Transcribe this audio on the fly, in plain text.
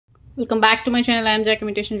Welcome back to my channel. I am Jack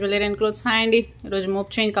Imitation Jewelry and Clothes. Hi Andy. Roju Moppu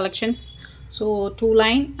chain collections. So 2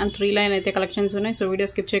 line and 3 line అయితే collections ఉన్నాయి. So video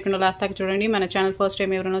skip చేయకుండా last దాకా చూడండి. మన channel first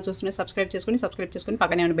time ఎవరైనా చూస్తుంటే subscribe చేసుకొని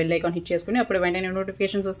పక్కనే ఉన్న బెల్ ఐకాన్ హిట్ చేసుకొని అప్పుడు వెంటనే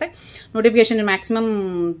నోటిఫికేషన్స్ వస్తాయి. నోటిఫికేషన్ మాక్సిమం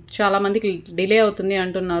చాలా మందికి డిలే అవుతుంది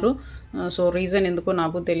అంటున్నారు. సో రీజన్ ఎందుకో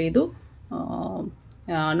నాకు తెలియదు.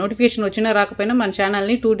 నోటిఫికేషన్ వచ్చినా రాకపోయినా మన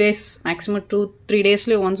ఛానల్ని 2 days మ్యాక్సిమం 2-3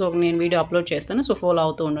 daysలో వన్స్ ఒక నేను వీడియో అప్లోడ్ చేస్తాను. సో ఫాలో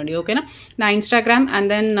అవుతూ ఉండండి, ఓకేనా. నా Instagram and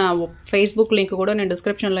then Facebook link కూడా నేను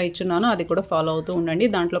డిస్క్రిప్షన్లో ఇచ్చున్నాను, అది కూడా ఫాలో అవుతూ ఉండండి.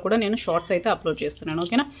 దాంట్లో కూడా నేను షార్ట్స్ అయితే అప్లోడ్ చేస్తున్నాను,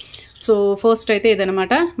 ఓకేనా. సో ఫస్ట్ అయితే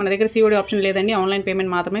ఇదనమాట, మన దగ్గర సిఓడి ఆప్షన్ లేదండి, ఆన్లైన్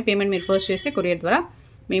పేమెంట్ మాత్రమే. పేమెంట్ మీరు ఫస్ట్ చేస్తే కొరియర్ ద్వారా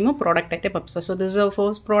మేము ప్రోడక్ట్ అయితే పంపిస్తాం. So this is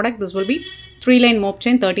first product. This will be 3 line mop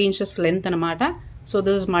chain 30 inches length అనమాట. So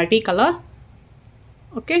this is multi colour,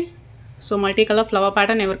 okay. So multi colour flower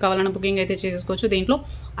pattern ఎవరు కావాలన్నా బుకింగ్ అయితే చేసేసుకోవచ్చు. దీంట్లో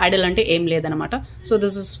ఐడల్ అంటే ఏం లేదనమాట. So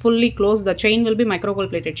this is fully close. The chain will be మైక్రోగోల్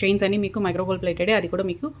plated. Chains అని మీకు మైక్రోగోల్ ప్లేటెడే, అది కూడా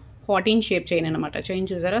మీకు 14 షేప్ చైన్ అనమాట. చైన్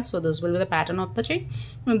చూసారా. So this will be the pattern of the chain.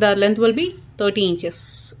 The length will be 30 inches,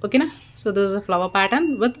 ఓకేనా. So this is a flower pattern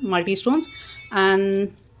with multi stones and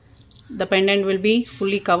the pendant will be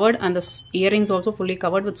fully covered and the earrings also fully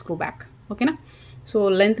covered with screw back, okay na. So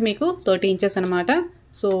length meeku 30 inches anamata.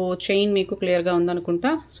 So chain meeku clear ga undanukunta.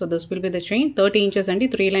 So this will be the chain 30 inches andi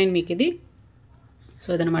 3 line meeku idi. So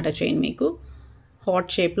idanamata chain meeku heart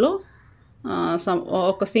shape lo some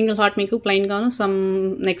oka single heart meeku plain gaanu, some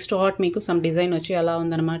next heart meeku some design vachi ala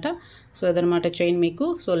undanamata. So idanamata chain meeku.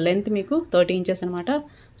 So length meeku 30 inches anamata.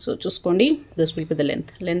 So chuskondi, this will be the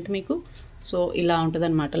length meeku. So ఇలా ఉంటుంది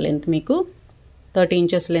అనమాట. Length మీకు 30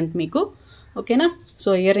 inches length మీకు, ఓకేనా. So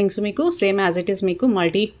ear rings మీకు same as it is, మీకు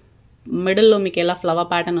multi మిడిల్లో మీకు ఎలా ఫ్లవర్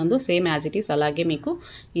ప్యాటర్న్ ఉందో సేమ్ యాజ్ ఇట్ ఈస్ అలాగే మీకు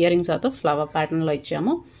ఇయర్ రింగ్స్ అయితే ఫ్లవర్ ప్యాటర్న్లో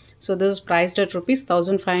ఇచ్చాము. So this priced at rupees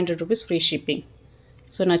 1500 rupees free shipping.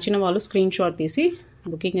 So నచ్చిన వాళ్ళు స్క్రీన్ షాట్ తీసి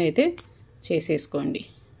బుకింగ్ అయితే చేసేసుకోండి,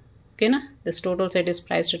 ఓకేనా. This total set is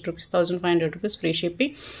priced at rupees 1500 rupees free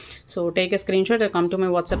shipping. So take a screenshot and come to my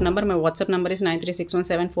WhatsApp number. My WhatsApp number is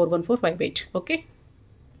 9361741458, okay.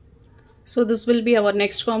 So this will be our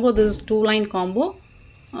next combo. This is 2 line combo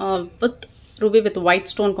with ruby with white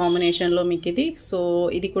stone combination lo meeku idi. So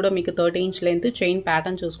idi kuda meeku 30 inch length chain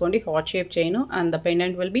pattern chuskondi, heart shape chain and the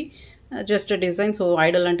pendant will be just a design. So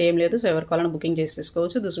idle ante em ledu. So ever call and booking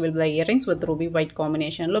chesukovachu. This will be the earrings with ruby white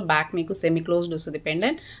combination lo. Back meeku semi closed usudi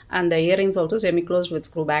pendant and the earrings also semi closed with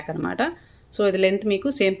screw back anamata. So ఇది length మీకు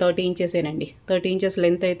same 30 inches ఏనండి. 30 inches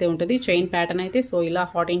length అయితే ఉంటుంది. Chain pattern అయితే so ఇలా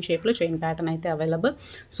hot in షేప్లో chain pattern అయితే available.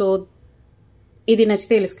 So ఇది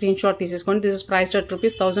నచ్చితే ఇలా స్క్రీన్ షాట్ తీసేసుకోండి. This is priced at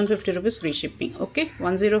rupees 1050 rupees free shipping, okay.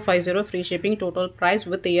 1050 free shipping total price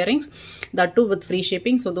with the earrings, that too with free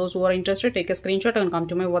shipping. So those who are interested, take a screenshot and come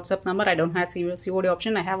to my WhatsApp number. I don't have COD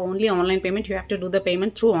option, I have only online payment. You have to do the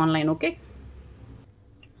payment through online, okay.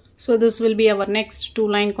 So this will be our next 2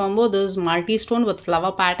 line combo. This is multi stone with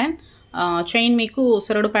flower pattern. Chain మీకు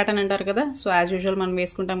సరడు pattern అంటారు కదా. So as usual మనం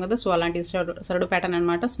వేసుకుంటాం కదా. So అలాంటి సరడు pattern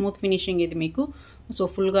అనమాట. Smooth finishing ఇది మీకు. సో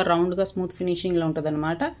ఫుల్గా రౌండ్గా స్మూత్ ఫినిషింగ్లో ఉంటుంది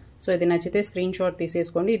అనమాట. సో ఇది నచ్చితే స్క్రీన్ షాట్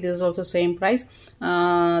తీసేసుకోండి. This is also same price.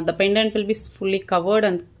 The pendant will be fully covered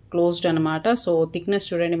and closed అనమాట. సో థిక్నెస్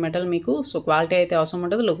చూడండి మెటల్ మీకు. సో క్వాలిటీ అయితే అవసరం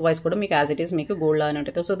ఉంటుంది. లుక్ వైజ్ కూడా మీకు యాజ్ ఇట్ ఈస్ మీకు గోల్డ్ అని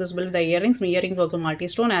ఉంటుంది. So this will be the ear rings. Ear rings also multi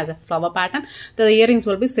stone as a flower pattern. The ear rings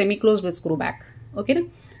will be semi close with screw back, ఓకేనా.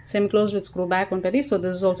 Semi close with screw back ఉంటుంది. So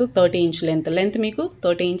this is also 30 inch length మీకు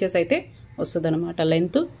 30 inches అయితే వస్తుంది అనమాట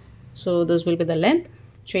length. So this will be the length.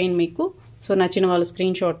 Chain మీకు so నచ్చిన వాళ్ళు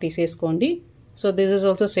screen shot తీసేసుకోండి. So this is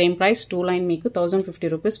also same price. 2 line మీకు 1050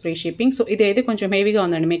 rupees ఫ్రీ షిప్పింగ్. సో ఇది అయితే కొంచెం హెవీగా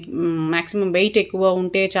ఉందండి. మీకు మ్యాక్సిమం వెయిట్ ఎక్కువ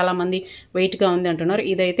ఉంటే చాలామంది వెయిట్గా ఉంది అంటున్నారు.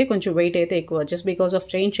 ఇదైతే కొంచెం వెయిట్ అయితే ఎక్కువ జస్ట్ బికాస్ ఆఫ్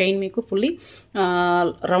చైన్ మీకు ఫుల్లీ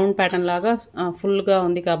రౌండ్ ప్యాటర్న్ లాగా ఫుల్గా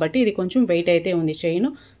ఉంది కాబట్టి ఇది కొంచెం వెయిట్ అయితే ఉంది చైన్.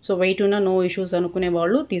 సో వెయిట్ ఉన్న నో ఇష్యూస్ అనుకునే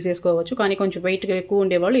వాళ్ళు తీసేసుకోవచ్చు, కానీ కొంచెం వెయిట్ ఎక్కువ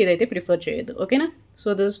ఉండేవాళ్ళు ఇదైతే ప్రిఫర్ చేయొద్దు, ఓకేనా.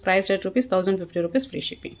 So this price at rupees 1050 rupees free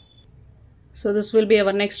shipping. So this will be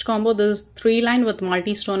our next combo. This 3 line with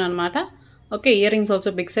multi stone అనమాట, okay. Ear rings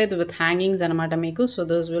also big size with hangings అనమాట మీకు. So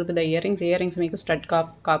this will be the ear rings మీకు stud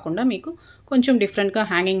కాకుండా మీకు కొంచెం డిఫరెంట్గా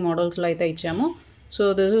hanging మోడల్స్లో అయితే ఇచ్చాము. So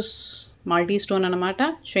this is multi stone అనమాట.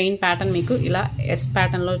 చైన్ ప్యాటర్న్ మీకు ఇలా ఎస్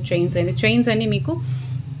ప్యాటర్న్లో చైన్స్ అన్ని మీకు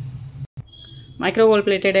మైక్రోగోల్డ్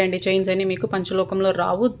ప్లేటెడ్ అండి. చైన్స్ అన్ని మీకు పంచలోకంలో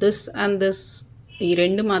రావు. దిస్ అండ్ దిస్ ఈ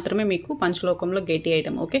రెండు మాత్రమే మీకు పంచలోకంలో గెట్టి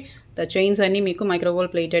ఐటమ్, ఓకే. ద చైన్స్ అన్ని మీకు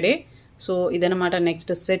మైక్రోగోల్డ్ ప్లేటెడే. సో ఇదనమాట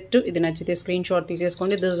నెక్స్ట్ సెట్. ఇది నచ్చితే స్క్రీన్ షాట్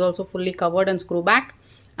తీసేసుకోండి. This is also fully covered and screw back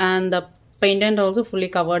and the pendant also fully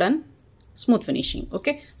covered and smooth finishing,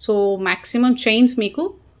 okay. So maximum chains మీకు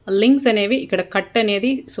links అనేవి ఇక్కడ cut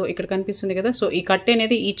అనేది సో ఇక్కడ కనిపిస్తుంది కదా, సో ఈ కట్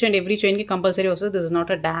అనేది ఈచ్ అండ్ ఎవ్రీ చైన్కి కంపల్సరీ వస్తుంది. This is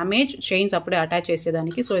not a damage, chains అప్పుడే అటాచ్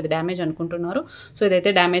చేసేదానికి. సో ఇది డ్యామేజ్ అనుకుంటున్నారు, సో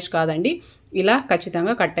ఇదైతే డ్యామేజ్ కాదండి. ఇలా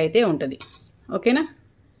ఖచ్చితంగా కట్ అయితే ఉంటుంది. ఓకేనా?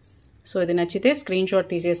 సో ఇది నచ్చితే స్క్రీన్ షాట్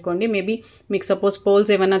తీసేసుకోండి. మేబీ మీకు సపోజ్ పర్ల్స్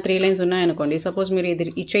ఏమైనా 3 లైన్స్ ఉన్నాయనుకోండి, సపోజ్ మీరు ఇది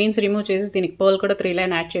ఈ చైన్స్ రిమూవ్ చేసి దీనికి పర్ల్ కూడా 3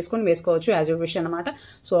 లైన్ యాడ్ చేసుకొని వేసుకోవచ్చు యాజ్ యూ విష్ అనమాట.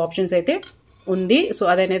 సో ఆప్షన్స్ అయితే ఉంది. సో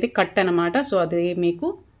అదనేది కట్ అనమాట. సో అది మీకు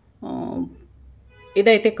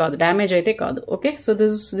ఇదైతే కాదు, డ్యామేజ్ అయితే కాదు. Okay, so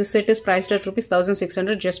this set is priced at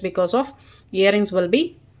 ₹1600 just because of ear rings will be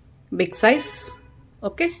big size.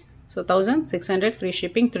 Okay, so 1600 free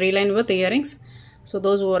shipping, 3 line with ear rings. So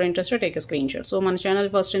those who are interested take a screen shot. So మన channel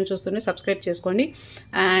first time చూస్తుంటే subscribe చేసుకోండి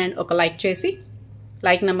and ఒక like చేసి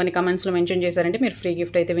like నెంబర్ని కమెంట్స్లో mention చేశారంటే మీరు free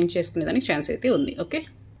gift అయితే విన్ చేసుకునేదానికి ఛాన్స్ అయితే ఉంది. Okay,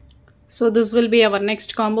 so this will be our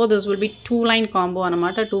next combo. This will be 2 line combo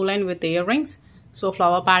అనమాట, 2 line with ear rings. So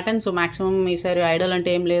flower pattern. So maximum ఈసారి ఐడల్ అంటే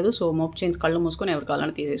ఏం లేదు. సో మోప్ చైన్స్ కళ్ళు మూసుకొని ఎవరు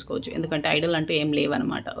కావాలని తీసేసుకోవచ్చు, ఎందుకంటే ఐడల్ అంటే ఏం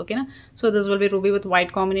లేవన్నమాట. ఓకేనా? So this will be ruby with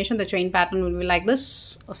white combination. The chain pattern will be like this,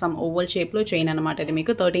 some oval షేప్లో చైన్ అనమాట. ఇది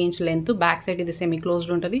మీకు 30 ఇంచ్ లెంత్, బ్యాక్ సైడ్ ఇది సెమీ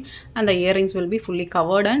క్లోజ్డ్ ఉంటుంది and the ear rings will be fully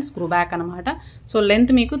covered and screw back అనమాట. So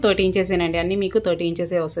length మీకు 30 ఇంచెసేనండి, అన్నీ మీకు 30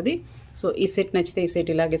 ఇంచెసే వస్తుంది. సో ఈ సెట్ నచ్చితే ఈ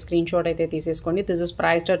సెట్ ఇలాగే స్క్రీన్ షాట్ అయితే తీసేసుకోండి. This is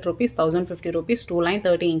priced at ₹1050, 2 line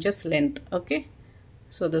 30 inches length. Okay,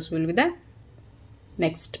 so this will be the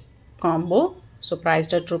next combo. So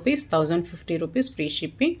priced at ₹1050 free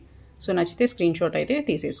shipping. So నచ్చితే స్క్రీన్ షాట్ అయితే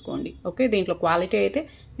తీసేసుకోండి. ఓకే, దీంట్లో క్వాలిటీ అయితే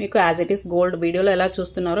మీకు యాజ్ ఇట్ ఈస్ గోల్డ్ వీడియోలో ఎలా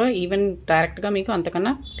చూస్తున్నారో ఈవెన్ డైరెక్ట్గా మీకు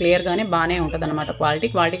అంతకన్నా క్లియర్గానే బాగానే ఉంటుంది అనమాట.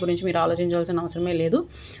 క్వాలిటీ గురించి మీరు ఆలోచించాల్సిన అవసరమే లేదు.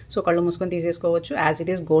 సో కళ్ళు మూసుకొని తీసేసుకోవచ్చు, యాజ్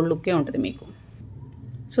ఇట్ ఈస్ గోల్డ్ లుక్కే ఉంటుంది మీకు.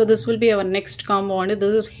 So this will be our next combo అండి.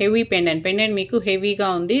 This is heavy pendant. Pendant మీకు హెవీగా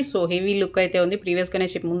ఉంది. సో హెవీ లుక్ అయితే ఉంది, ప్రీవియస్గానే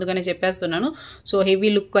ముందుగానే చెప్పేస్తున్నాను. సో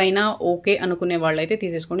హెవీ లుక్ అయినా ఓకే అనుకునే వాళ్ళు అయితే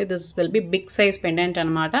తీసేసుకోండి. This will be big size pendant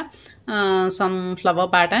అనమాట, సమ్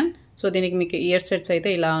ఫ్లవర్ ప్యాటర్న్. సో దీనికి మీకు ఇయర్ సెట్స్ అయితే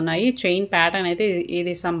ఇలా ఉన్నాయి. చైన్ ప్యాటర్న్ అయితే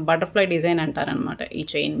ఇది సమ్ బటర్ఫ్లై డిజైన్ అంటారనమాట ఈ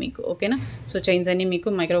చైన్ మీకు. ఓకేనా? సో చైన్స్ అన్ని మీకు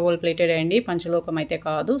మైక్రోగోల్డ్ ప్లేటెడ్ అండి, పంచలోకం అయితే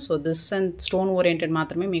కాదు. So this and stone oriented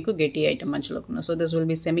మాత్రమే మీకు గెట్టి item పంచలోకంలో. So this will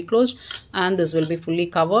be semi closed and this will be fully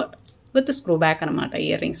covered with screw back అనమాట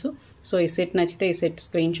ఇయర్ రింగ్స్. సో ఈ సెట్ నచ్చితే ఈ సెట్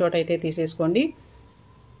స్క్రీన్ షాట్ అయితే తీసేసుకోండి.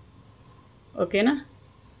 ఓకేనా?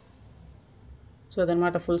 సో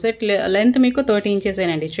అదనమాట ఫుల్ సెట్. లెంత్ మీకు 30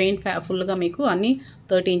 ఇంచెసేనండి, చైన్ ఫుల్గా మీకు అన్ని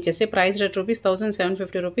 30 ఇంచెసే. Priced at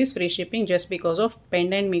 ₹1750 free shipping just because of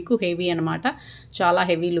pendant మీకు హెవీ అనమాట, చాలా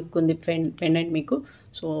హెవీ లుక్ ఉంది పెండెంట్ మీకు.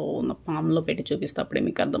 సో పామ్లో పెట్టి చూపిస్తే అప్పుడే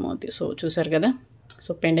మీకు అర్థమవుతుంది. సో చూసారు కదా,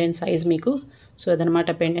 సో పెండెంట్ సైజ్ మీకు. సో అదనమాట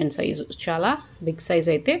పెండెంట్ సైజు చాలా బిగ్ సైజ్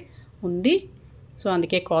అయితే ఉంది. సో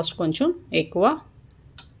అందుకే కాస్ట్ కొంచెం ఎక్కువ.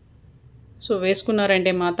 సో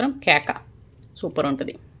వేసుకున్నారంటే మాత్రం కేక సూపర్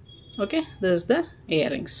ఉంటుంది. Okay, this is the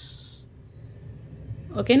ear rings.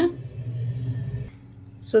 ఓకేనా?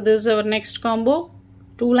 So this is our next combo,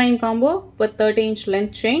 2 line combo with 30 inch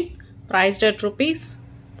length chain. Priced at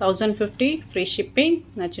 ₹1050 free shipping.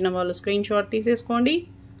 నచ్చిన వాళ్ళు స్క్రీన్ షాట్ తీసేసుకోండి,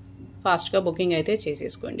 ఫాస్ట్గా బుకింగ్ అయితే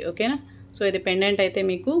చేసేసుకోండి. ఓకేనా? సో ఇది పెండెంట్ అయితే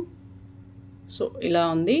మీకు సో ఇలా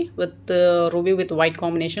ఉంది విత్ రూబీ విత్ వైట్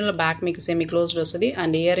కాంబినేషన్లో. బ్యాక్ మీకు సెమీ క్లోజ్డ్ వస్తుంది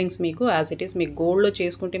అండ్ ఇయర్ రింగ్స్ మీకు యాజ్ ఇట్ ఈస్ మీకు గోల్డ్లో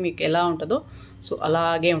చేసుకుంటే మీకు ఎలా ఉంటుందో సో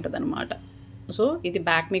అలాగే ఉంటుంది అనమాట. సో ఇది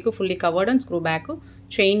బ్యాక్ మీకు fully covered and screw back.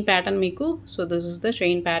 Chain pattern మీకు. So this is the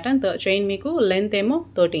chain pattern. Chain మీకు లెంత్ ఏమో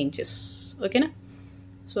 30 ఇంచెస్. ఓకేనా?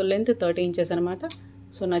 సో లెంత్ 30 ఇంచెస్ అనమాట.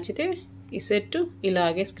 సో నచ్చితే ఈ సెట్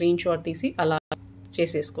ఇలాగే స్క్రీన్ షాట్ తీసి అలా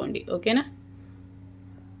చేసేసుకోండి. ఓకేనా?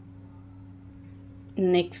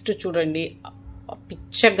 నెక్స్ట్ చూడండి,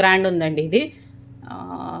 పిచ్చ గ్రాండ్ ఉందండి ఇది.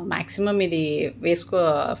 మ్యాక్సిమం ఇది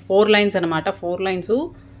 4 లైన్స్ అనమాట, 4 లైన్స్.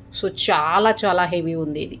 సో చాలా చాలా హెవీ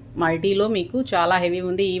ఉంది ఇది. మల్టీలో మీకు చాలా హెవీ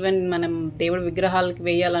ఉంది. ఈవెన్ మనం దేవుడి విగ్రహాలకి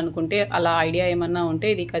వేయాలనుకుంటే అలా ఐడియా ఏమన్నా ఉంటే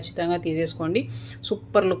ఇది ఖచ్చితంగా తీసేసుకోండి.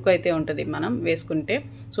 సూపర్ లుక్ అయితే ఉంటుంది మనం వేసుకుంటే.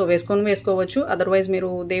 సో వేసుకోవచ్చు. అదర్వైజ్ మీరు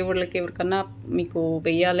దేవుళ్ళకి ఎవరికన్నా మీకు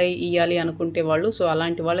ఇయ్యాలి అనుకుంటే వాళ్ళు, సో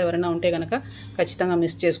అలాంటి వాళ్ళు ఎవరైనా ఉంటే కనుక ఖచ్చితంగా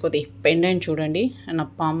మిస్ చేసుకోవద్దు. పెండెంట్ చూడండి, నా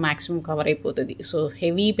పామ్ మ్యాక్సిమం కవర్ అయిపోతుంది. సో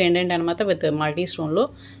హెవీ పెండెంట్ అనమాట విత్ మల్టీ స్టోన్లో.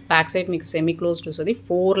 బ్యాక్ సైడ్ మీకు సెమీ క్లోజ్డ్ వస్తుంది.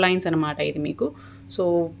 4 లైన్స్ అనమాట ఇది మీకు. సో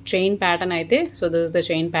చైన్ ప్యాటర్న్ అయితే so this is the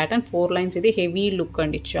chain pattern. 4 lines. ఇది హెవీ లుక్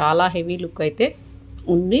అండి, చాలా హెవీ లుక్ అయితే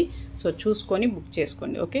ఉంది. సో చూసుకొని బుక్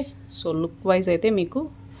చేసుకోండి. ఓకే, సో లుక్ వైజ్ అయితే మీకు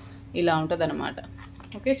ఇలా ఉంటుంది అనమాట.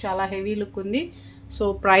 ఓకే, చాలా హెవీ లుక్ ఉంది. So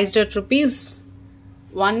priced at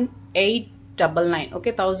 ₹1899.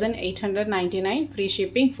 Okay, 1899 free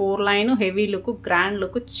shipping. 4 line heavy look, grand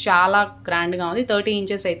look, చాలా గ్రాండ్గా ఉంది. 30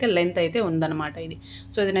 ఇంచెస్ అయితే లెంత్ అయితే ఉందన్నమాట ఇది.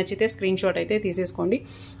 సో ఇది నచ్చితే స్క్రీన్ షాట్ అయితే తీసేసుకోండి.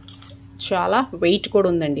 చాలా వెయిట్ కూడా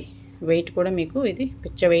ఉందండి, వెయిట్ కూడా మీకు ఇది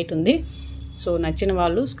పిచ్చ వెయిట్ ఉంది. సో నచ్చిన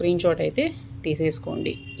వాళ్ళు స్క్రీన్ షాట్ అయితే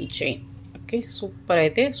తీసేసుకోండి ఈ చైన్. ఓకే, సూపర్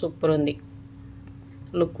అయితే సూపర్ ఉంది.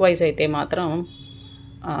 లుక్ వైజ్ అయితే మాత్రం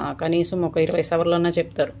కనీసం ఒక 20 సవర్లన్నా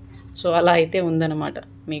చెప్తారు. సో అలా అయితే ఉందన్నమాట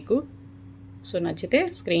మీకు. సో నచ్చితే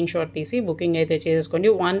స్క్రీన్ షాట్ తీసి బుకింగ్ అయితే చేసేసుకోండి.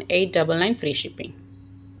 1899 free shipping.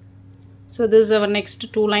 So this is our next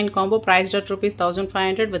 2-line combo priced at rupees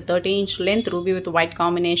 1500 with 30-inch length, ruby with white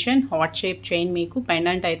combination, hot shape chain meeku.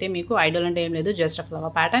 Pendant aithe meeku idol ante em ledu, just a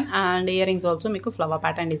flower pattern, and earrings also meeku flower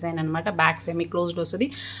pattern design anamata. Back semi closed ostadi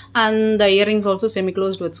and the earrings also semi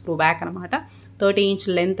closed with screw back anamata. 30-inch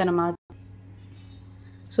length anamata.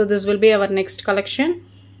 So this will be our next collection.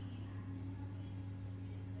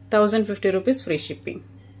 1050 rupees free shipping.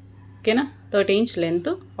 Okay na, 30-inch length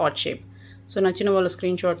hot shape. So నచ్చిన వాళ్ళు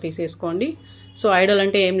screen shot తీసేసుకోండి. So Idol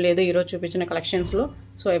అంటే ఏం లేదు ఈరోజు చూపించిన కలెక్షన్స్లో.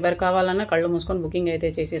 So ఎవరు కావాలన్నా కళ్ళు మూసుకొని బుకింగ్ అయితే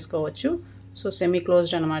చేసేసుకోవచ్చు. సో సెమీ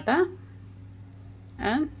క్లోజ్డ్ అనమాట.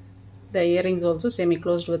 And the ear rings also semi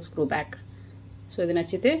closed with screw back. So ఇది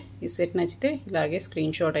నచ్చితే, ఈ సెట్ నచ్చితే ఇలాగే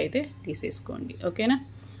స్క్రీన్ షాట్ అయితే తీసేసుకోండి. ఓకేనా.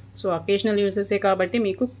 సో అకేషనల్ యూజెసే కాబట్టి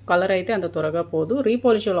మీకు కలర్ అయితే అంత త్వరగా పోదు.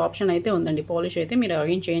 రీపాలిష్ ఆప్షన్ అయితే ఉందండి. పాలిష్ అయితే మీరు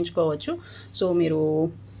అగైన్ చేయించుకోవచ్చు. సో మీరు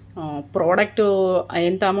ప్రోడక్ట్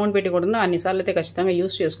ఎంత అమౌంట్ పెట్టి కొడుతుందో అన్నిసార్లు అయితే ఖచ్చితంగా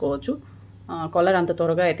యూస్ చేసుకోవచ్చు. కలర్ అంత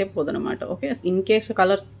త్వరగా అయితే పోదనమాట. ఓకే, ఇన్ కేస్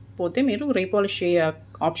కలర్ పోతే మీరు రీపాలిష్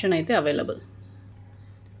ఆప్షన్ అయితే available.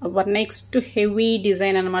 Our next heavy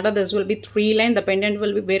design anamata. This will be 3-line. The pendant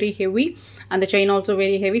will be very heavy and the chain also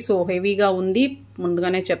very heavy. So heavy ga undi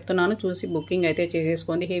mundugane cheptunnanu, chusi booking aithe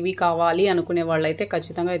cheseskondi. Heavy kavali anukune vallu aithe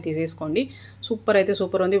kachithanga teeseskondi. Super aithe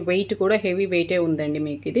super undi. Weight kuda heavy weight e undandi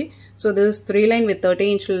meeku idi. So this is 3-line with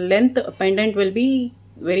 30-inch length. Pendant will be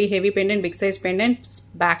very heavy pendant, big size pendant.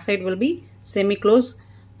 Back side will be semi close.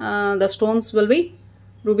 The stones will be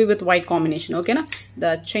ruby with white combination. Okay na.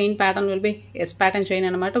 The chain pattern will be S pattern chain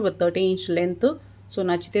anamata with 30-inch length. So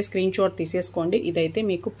నచ్చితే screen shot తీసేసుకోండి. ఇదైతే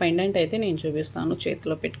మీకు pendant అయితే నేను చూపిస్తాను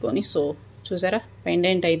చేతిలో పెట్టుకొని. So చూసారా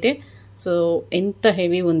పెండెంట్ అయితే. సో ఎంత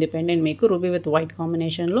హెవీ ఉంది పెండెంట్ మీకు. రూబీ విత్ వైట్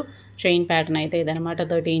కాంబినేషన్లో చైన్ ప్యాటర్న్ అయితే ఇదనమాట.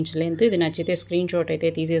 30-inch length. ఇది నచ్చితే స్క్రీన్ షాట్ అయితే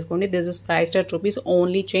తీసేసుకోండి. This is priced at rupees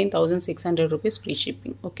only chain 1600 rupees free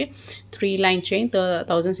shipping. Okay, 3-line chain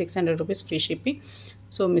 1600 rupees free shipping.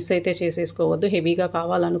 So miss అయితే చేసేసుకోవద్దు హెవీగా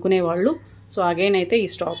కావాలనుకునే వాళ్ళు. సో అగైన్ అయితే ఈ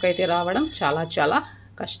స్టాక్ అయితే రావడం చాలా చాలా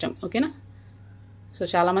కష్టం. ఓకేనా. సో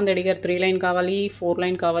చాలామంది అడిగారు 3-line కావాలి,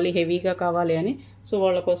 4-line కావాలి, హెవీగా కావాలి అని. సో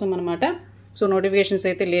వాళ్ళ కోసం అనమాట. సో నోటిఫికేషన్స్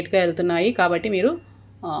అయితే లేట్గా వెళ్తున్నాయి కాబట్టి మీరు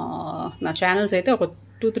నా ఛానల్స్ అయితే ఒక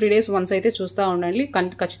 2-3 days వన్స్ అయితే చూస్తూ ఉండండి.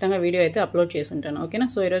 ఖచ్చితంగా వీడియో అయితే అప్లోడ్ చేసి ఉంటాను. ఓకేనా.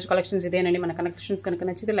 సో ఈరోజు కలెక్షన్స్ ఇదేనండి. మన కలెక్షన్స్ కనుక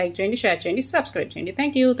నచ్చితే లైక్ చేయండి, షేర్ చేయండి, సబ్స్క్రైబ్ చేయండి.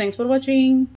 Thank you. Thanks for watching.